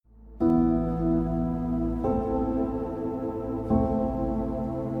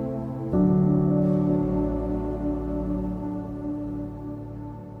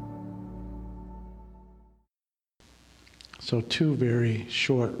So two very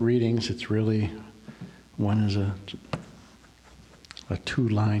short readings. It's really, one is a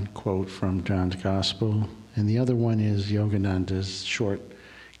two-line quote from John's Gospel, and the other one is Yogananda's short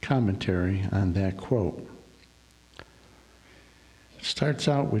commentary on that quote. It starts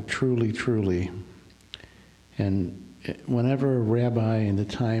out with truly, truly, and whenever a rabbi in the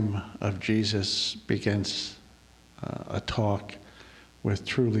time of Jesus begins a talk with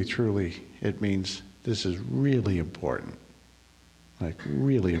truly, truly, it means this is really important, like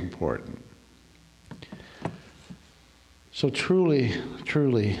really important. So truly,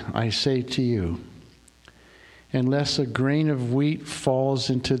 truly, I say to you, unless a grain of wheat falls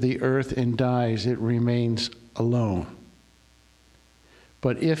into the earth and dies, it remains alone.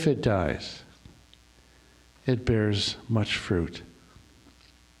 But if it dies, it bears much fruit.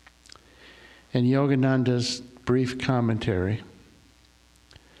 In Yogananda's brief commentary,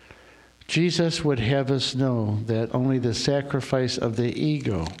 Jesus would have us know that only the sacrifice of the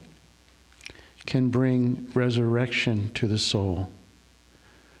ego can bring resurrection to the soul.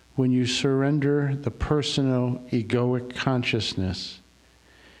 When you surrender the personal egoic consciousness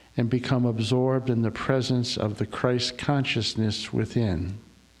and become absorbed in the presence of the Christ consciousness within,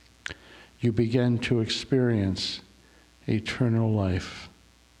 you begin to experience eternal life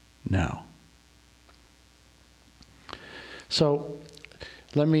now. So,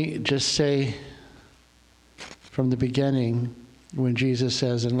 let me just say from the beginning, when Jesus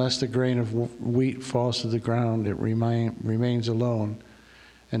says, unless the grain of wheat falls to the ground, it remains alone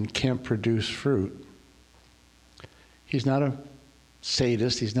and can't produce fruit. He's not a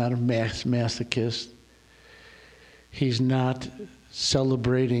sadist. He's not a masochist. He's not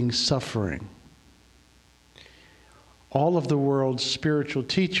celebrating suffering. All of the world's spiritual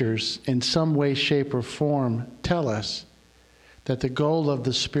teachers, in some way, shape, or form, tell us that the goal of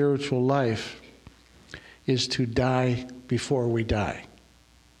the spiritual life is to die before we die.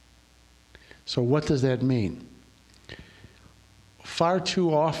 So what does that mean? Far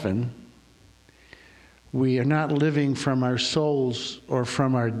too often, we are not living from our souls or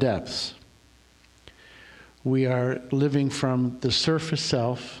from our depths. We are living from the surface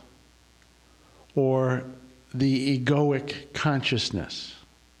self or the egoic consciousness.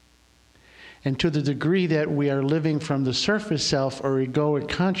 And to the degree that we are living from the surface self or egoic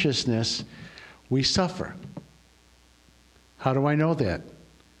consciousness, we suffer. How do I know that?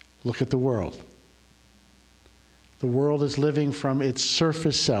 Look at the world. The world is living from its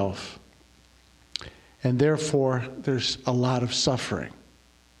surface self, and therefore there's a lot of suffering.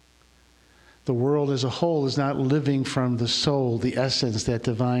 The world as a whole is not living from the soul, the essence, that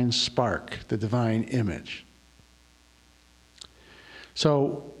divine spark, the divine image.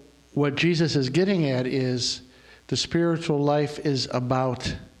 So, what Jesus is getting at is the spiritual life is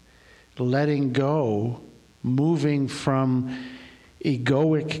about letting go, moving from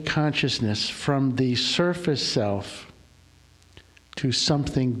egoic consciousness, from the surface self to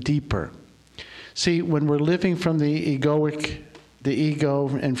something deeper. See, when we're living from the ego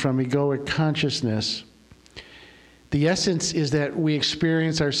and from egoic consciousness, the essence is that we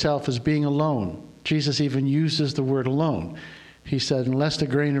experience ourselves as being alone. Jesus even uses the word alone. He said, unless the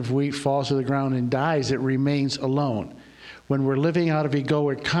grain of wheat falls to the ground and dies, it remains alone. When we're living out of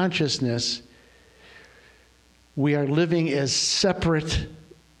egoic consciousness, we are living as separate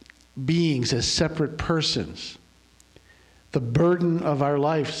beings, as separate persons. The burden of our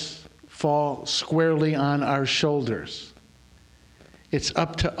lives fall squarely on our shoulders. It's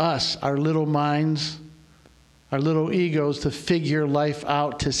up to us, our little minds, our little egos, to figure life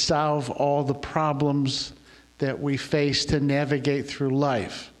out, to solve all the problems that we face, to navigate through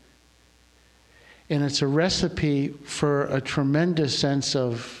life. And it's a recipe for a tremendous sense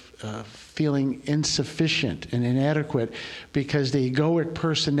of feeling insufficient and inadequate, because the egoic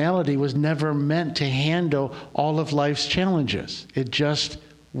personality was never meant to handle all of life's challenges. It just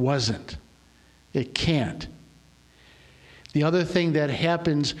wasn't. It can't. The other thing that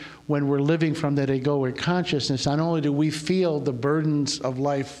happens when we're living from that egoic consciousness, not only do we feel the burdens of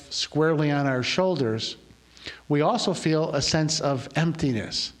life squarely on our shoulders, we also feel a sense of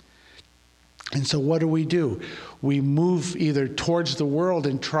emptiness. And so what do? We move either towards the world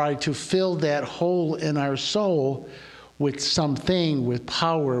and try to fill that hole in our soul with something, with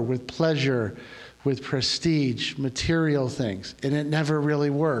power, with pleasure, with prestige, material things, and it never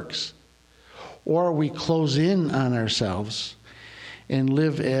really works. Or we close in on ourselves and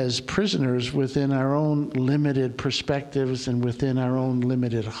live as prisoners within our own limited perspectives and within our own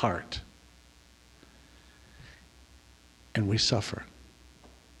limited heart. And we suffer.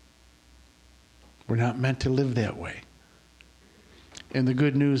 We're not meant to live that way. And the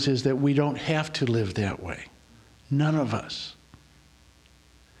good news is that we don't have to live that way. None of us.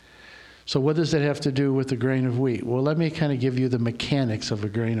 So what does that have to do with the grain of wheat? Well, let me kind of give you the mechanics of a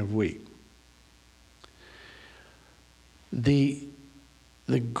grain of wheat. The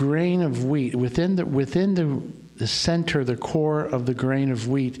grain of wheat, within the center, the core of the grain of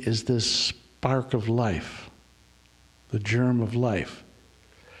wheat is this spark of life, the germ of life.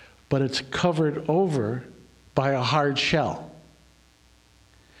 But it's covered over by a hard shell.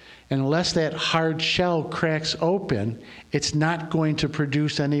 And unless that hard shell cracks open, it's not going to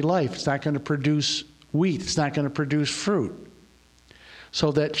produce any life. It's not going to produce wheat. It's not going to produce fruit.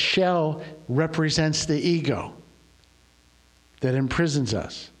 So that shell represents the ego that imprisons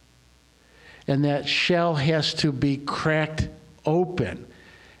us. And that shell has to be cracked open.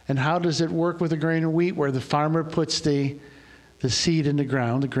 And how does it work with a grain of wheat? Where the farmer puts the seed in the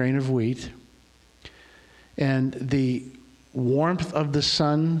ground, the grain of wheat, and the warmth of the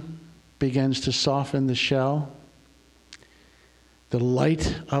sun begins to soften the shell. The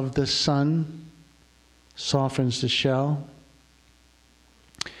light of the sun softens the shell.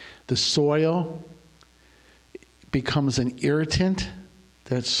 The soil becomes an irritant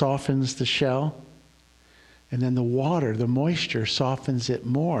that softens the shell. And then the water, the moisture, softens it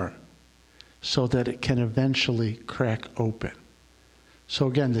more so that it can eventually crack open. So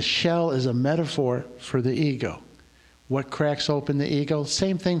again, the shell is a metaphor for the ego. What cracks open the ego?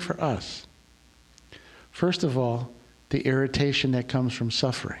 Same thing for us. First of all, the irritation that comes from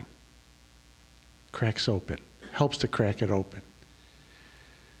suffering cracks open, helps to crack it open.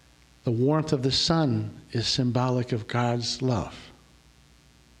 The warmth of the sun is symbolic of God's love.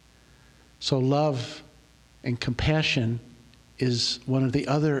 So love and compassion is one of the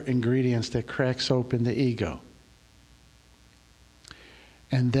other ingredients that cracks open the ego.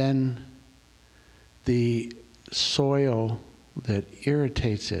 And then the soil that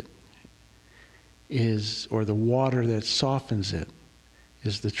irritates it is, or the water that softens it,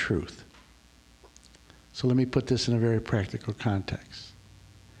 is the truth. So let me put this in a very practical context.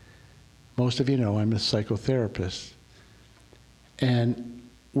 Most of you know I'm a psychotherapist. And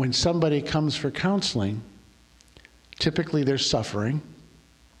when somebody comes for counseling, typically they're suffering.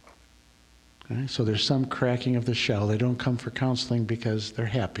 Okay? So there's some cracking of the shell. They don't come for counseling because they're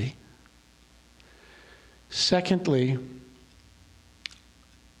happy. Secondly,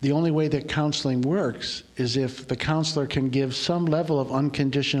 the only way that counseling works is if the counselor can give some level of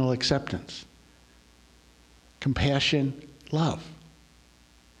unconditional acceptance, compassion, love.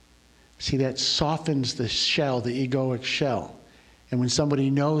 See, that softens the shell, the egoic shell. And when somebody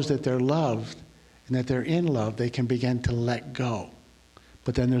knows that they're loved and that they're in love, they can begin to let go.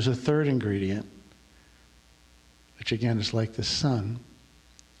 But then there's a third ingredient, which again is like the sun.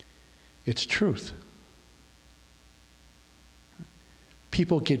 It's truth.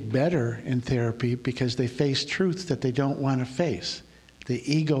 People get better in therapy because they face truths that they don't want to face. The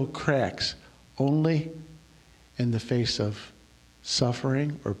ego cracks only in the face of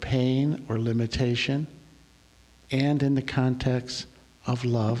suffering or pain or limitation, and in the context of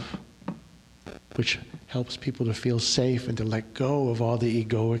love, which helps people to feel safe and to let go of all the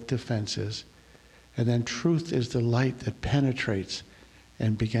egoic defenses. And then truth is the light that penetrates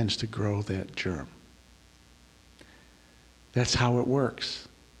and begins to grow that germ. That's how it works.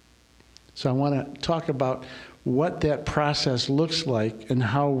 So I want to talk about what that process looks like and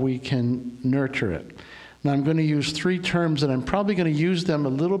how we can nurture it. Now I'm going to use three terms, and I'm probably going to use them a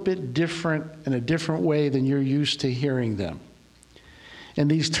little bit different, in a different way than you're used to hearing them. And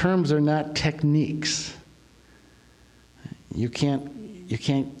these terms are not techniques. You can't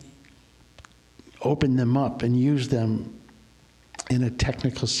open them up and use them in a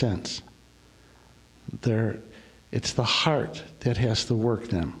technical sense. It's the heart that has to work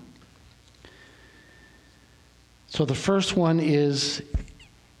them. So the first one is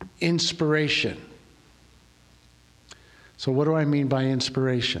inspiration. So what do I mean by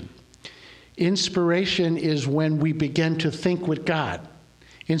inspiration? Inspiration is when we begin to think with God.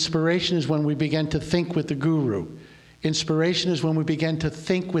 Inspiration is when we begin to think with the Guru. Inspiration is when we begin to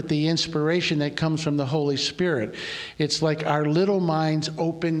think with the inspiration that comes from the Holy Spirit. It's like our little minds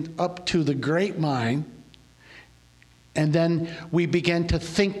open up to the great mind, and then we begin to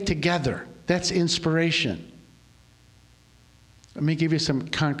think together. That's inspiration. Let me give you some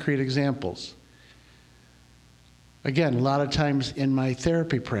concrete examples. Again, a lot of times in my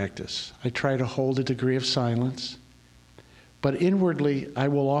therapy practice, I try to hold a degree of silence, but inwardly, I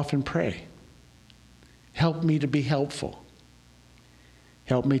will often pray. Help me to be helpful.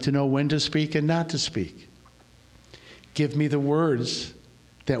 Help me to know when to speak and not to speak. Give me the words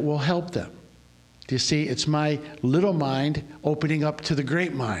that will help them. Do you see? It's my little mind opening up to the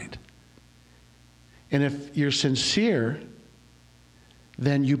great mind. And if you're sincere,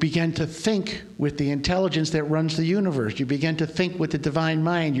 then you begin to think with the intelligence that runs the universe. You begin to think with the divine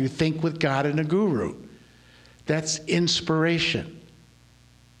mind. You think with God and a guru. That's inspiration.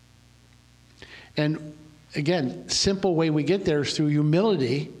 And again, simple way we get there is through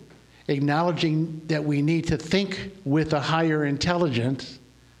humility, acknowledging that we need to think with a higher intelligence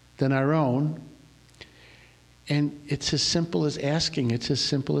than our own. And it's as simple as asking. It's as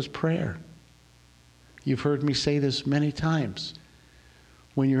simple as prayer. You've heard me say this many times.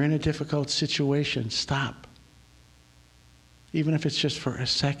 When you're in a difficult situation, stop. Even if it's just for a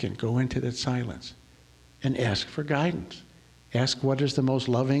second, go into that silence and ask for guidance. Ask what is the most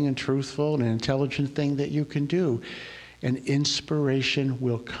loving and truthful and intelligent thing that you can do. And inspiration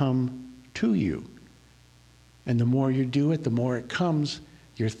will come to you. And the more you do it, the more it comes.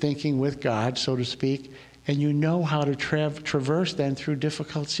 You're thinking with God, so to speak, and you know how to traverse then through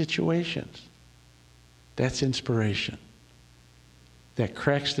difficult situations. That's inspiration. That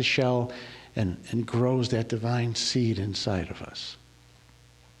cracks the shell and grows that divine seed inside of us.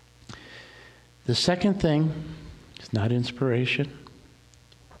 The second thing is not inspiration.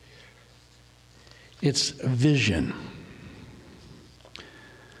 It's vision.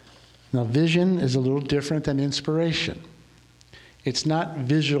 Now, vision is a little different than inspiration. It's not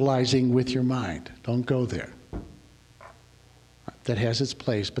visualizing with your mind. Don't go there. That has its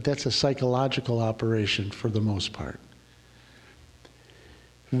place, but that's a psychological operation for the most part.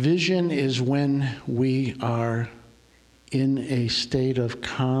 Vision is when we are in a state of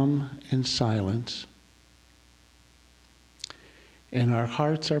calm and silence, and our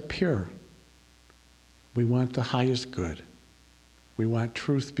hearts are pure. We want the highest good. We want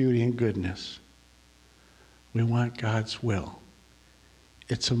truth, beauty, and goodness. We want God's will.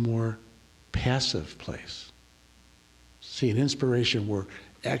 It's a more passive place. See, in inspiration, we're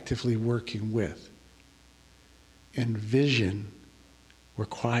actively working with. In vision, we're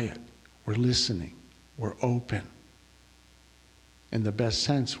quiet, we're listening, we're open. In the best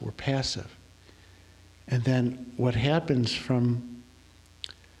sense, we're passive. And then what happens from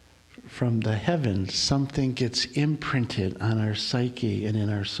the heavens, something gets imprinted on our psyche and in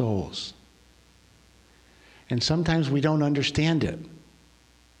our souls. And sometimes we don't understand it.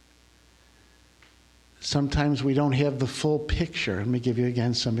 Sometimes we don't have the full picture. Let me give you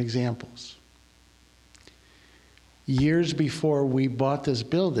again some examples. Years before we bought this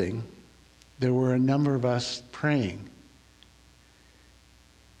building, there were a number of us praying.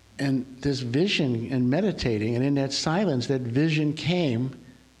 And this vision and meditating, and in that silence, that vision came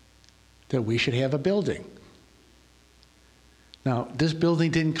that we should have a building. Now, this building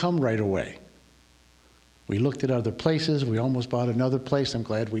didn't come right away. We looked at other places. We almost bought another place. I'm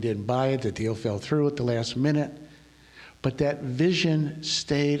glad we didn't buy it. The deal fell through at the last minute. But that vision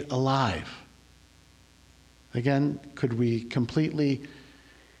stayed alive. Again, could we completely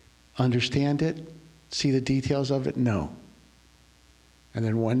understand it, see the details of it? No. And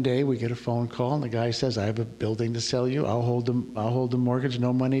then one day we get a phone call and the guy says, I have a building to sell you. I'll hold the mortgage,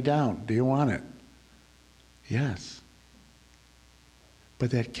 no money down. Do you want it? Yes.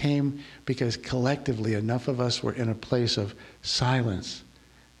 But that came because collectively enough of us were in a place of silence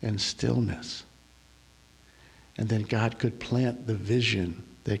and stillness. And then God could plant the vision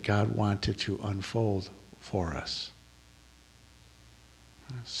that God wanted to unfold for us.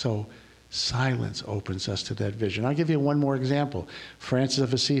 So silence opens us to that vision. I'll give you one more example. Francis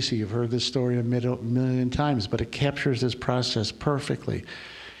of Assisi, you've heard this story a million times, but it captures this process perfectly.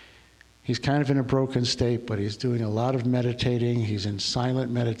 He's kind of in a broken state, but he's doing a lot of meditating. He's in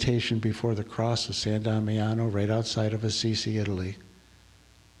silent meditation before the cross of San Damiano, right outside of Assisi, Italy.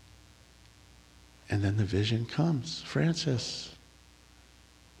 And then the vision comes. Francis,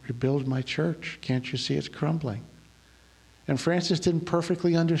 rebuild my church. Can't you see it's crumbling? And Francis didn't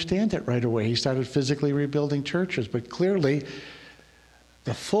perfectly understand it right away. He started physically rebuilding churches, but clearly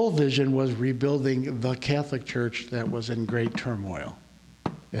the full vision was rebuilding the Catholic Church that was in great turmoil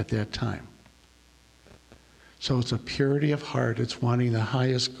at that time. So it's a purity of heart. It's wanting the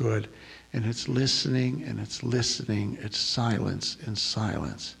highest good, and it's listening, and it's listening. It's silence and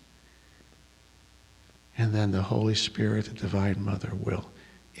silence. And then the Holy Spirit, the Divine Mother, will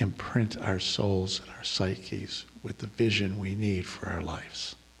imprint our souls and our psyches with the vision we need for our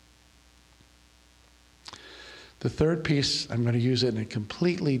lives. The third piece, I'm going to use it in a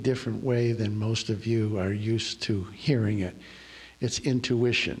completely different way than most of you are used to hearing it. It's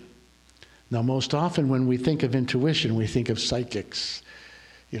intuition. Now, most often when we think of intuition, we think of psychics,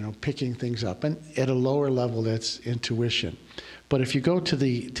 picking things up. And at a lower level, that's intuition. But if you go to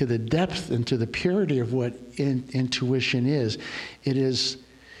the depth and to the purity of what intuition is, it is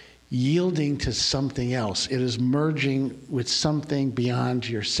yielding to something else. It is merging with something beyond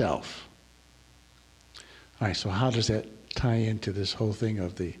yourself. All right, so how does that tie into this whole thing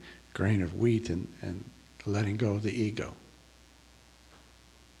of the grain of wheat and letting go of the ego?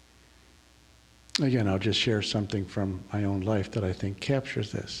 Again, I'll just share something from my own life that I think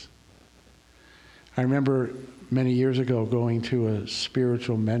captures this. I remember many years ago going to a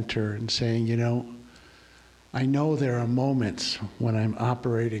spiritual mentor and saying, I know there are moments when I'm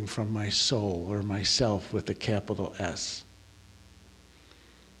operating from my soul or myself with a capital S,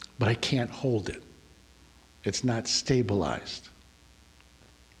 but I can't hold it. It's not stabilized.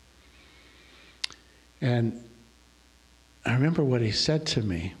 And I remember what he said to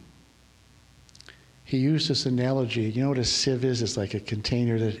me. He used this analogy. You know what a sieve is? It's like a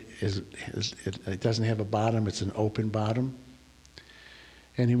container that it doesn't have a bottom. It's an open bottom.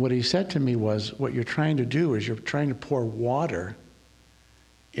 And what he said to me was, what you're trying to do is you're trying to pour water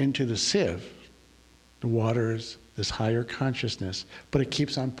into the sieve. The water is this higher consciousness, but it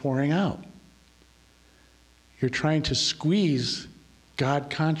keeps on pouring out. You're trying to squeeze God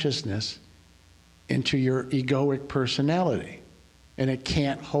consciousness into your egoic personality. And it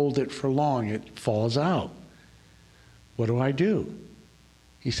can't hold it for long. It falls out. What do?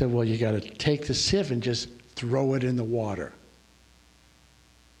 He said, well, you got to take the sieve and just throw it in the water.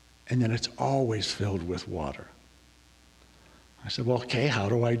 And then it's always filled with water. I said, well, okay, how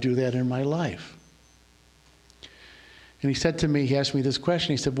do I do that in my life? And he said to me, he asked me this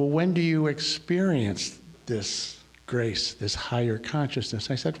question. He said, well, when do you experience this grace, this higher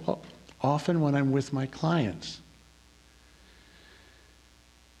consciousness? I said, well, often when I'm with my clients.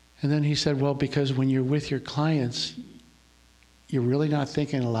 And then he said, well, because when you're with your clients, you're really not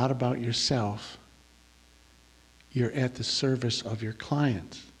thinking a lot about yourself. You're at the service of your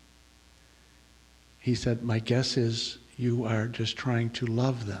clients. He said, my guess is you are just trying to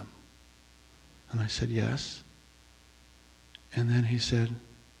love them. And I said, yes. And then he said,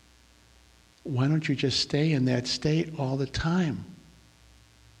 why don't you just stay in that state all the time?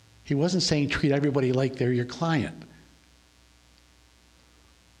 He wasn't saying treat everybody like they're your client.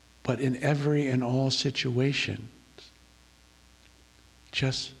 But in every and all situations,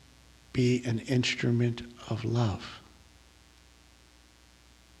 just be an instrument of love.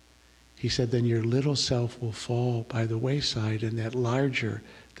 He said, then your little self will fall by the wayside, and that larger,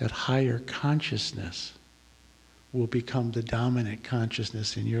 that higher consciousness will become the dominant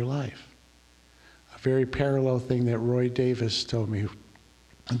consciousness in your life. A very parallel thing that Roy Davis told me,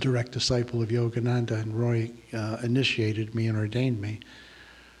 a direct disciple of Yogananda, and Roy initiated me and ordained me.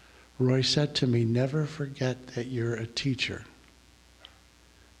 Roy said to me, never forget that you're a teacher.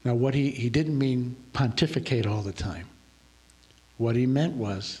 Now, what he didn't mean pontificate all the time. What he meant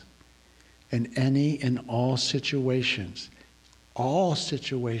was, in any and all situations,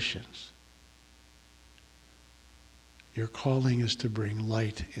 your calling is to bring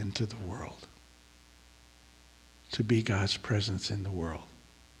light into the world, to be God's presence in the world.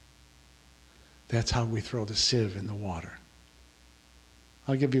 That's how we throw the sieve in the water.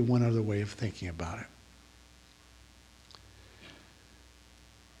 I'll give you one other way of thinking about it.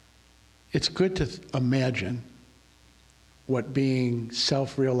 It's good to imagine what being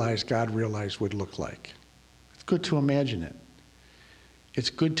self-realized, God-realized would look like. It's good to imagine it.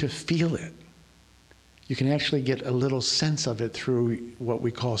 It's good to feel it. You can actually get a little sense of it through what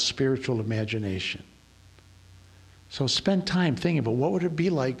we call spiritual imagination. So spend time thinking about what would it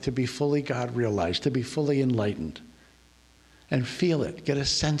be like to be fully God-realized, to be fully enlightened. And feel it, get a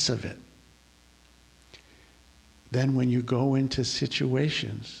sense of it. Then when you go into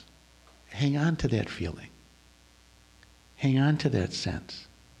situations, hang on to that feeling. Hang on to that sense.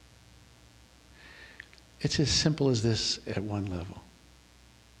 It's as simple as this at one level.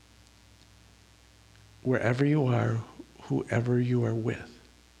 Wherever you are, whoever you are with,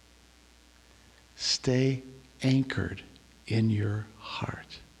 stay anchored in your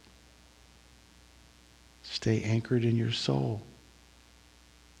heart. Stay anchored in your soul.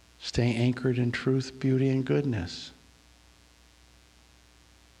 Stay anchored in truth, beauty, and goodness.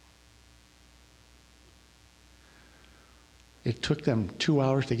 It took them 2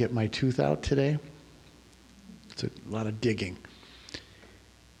 hours to get my tooth out today. It's a lot of digging.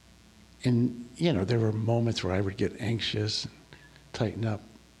 And, there were moments where I would get anxious and tighten up.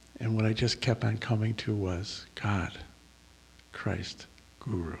 And what I just kept on coming to was God, Christ,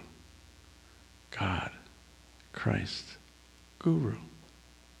 Guru. God, Christ, Guru.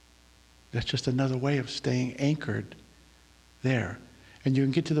 That's just another way of staying anchored there. And you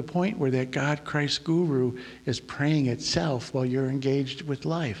can get to the point where that God, Christ, Guru is praying itself while you're engaged with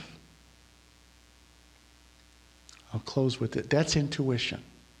life. I'll close with it. That's intuition.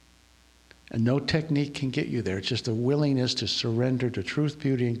 And no technique can get you there. It's just a willingness to surrender to truth,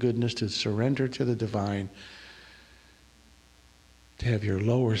 beauty, and goodness, to surrender to the divine, to have your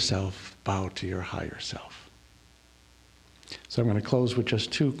lower self bow to your higher self. So I'm going to close with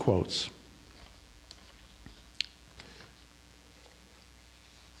just two quotes.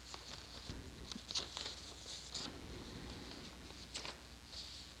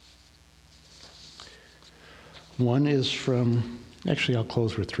 One is from, actually I'll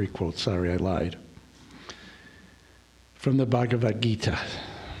close with three quotes, sorry I lied. From the Bhagavad Gita,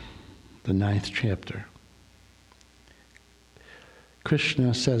 the 9th chapter.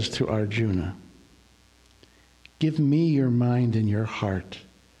 Krishna says to Arjuna, "Give me your mind and your heart,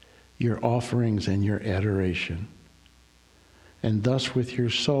 your offerings and your adoration, and thus with your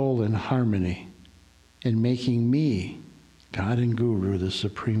soul in harmony, in making me, God and Guru, the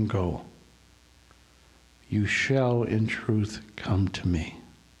supreme goal, you shall in truth come to me."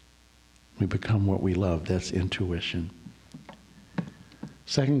 We become what we love. That's intuition.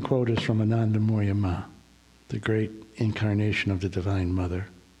 Second quote is from Anandamoya Ma, the great incarnation of the Divine Mother.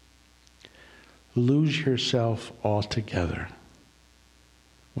 "Lose yourself altogether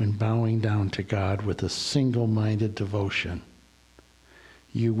when bowing down to God with a single-minded devotion.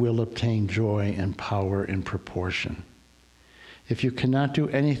 You will obtain joy and power in proportion. If you cannot do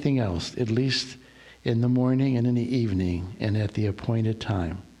anything else, at least in the morning and in the evening and at the appointed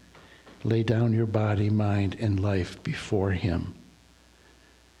time, lay down your body, mind, and life before Him.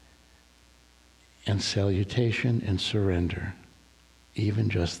 And salutation and surrender, even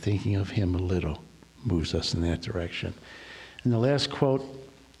just thinking of Him a little, moves us in that direction." And the last quote,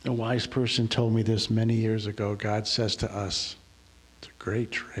 a wise person told me this many years ago. God says to us, it's a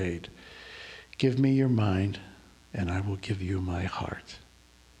great trade, "Give me your mind, and I will give you my heart.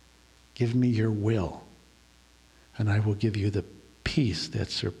 Give me your will, and I will give you the peace that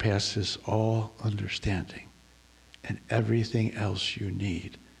surpasses all understanding, and everything else you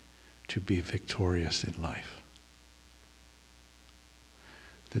need to be victorious in life."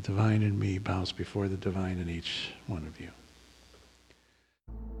 The divine in me bows before the divine in each one of you.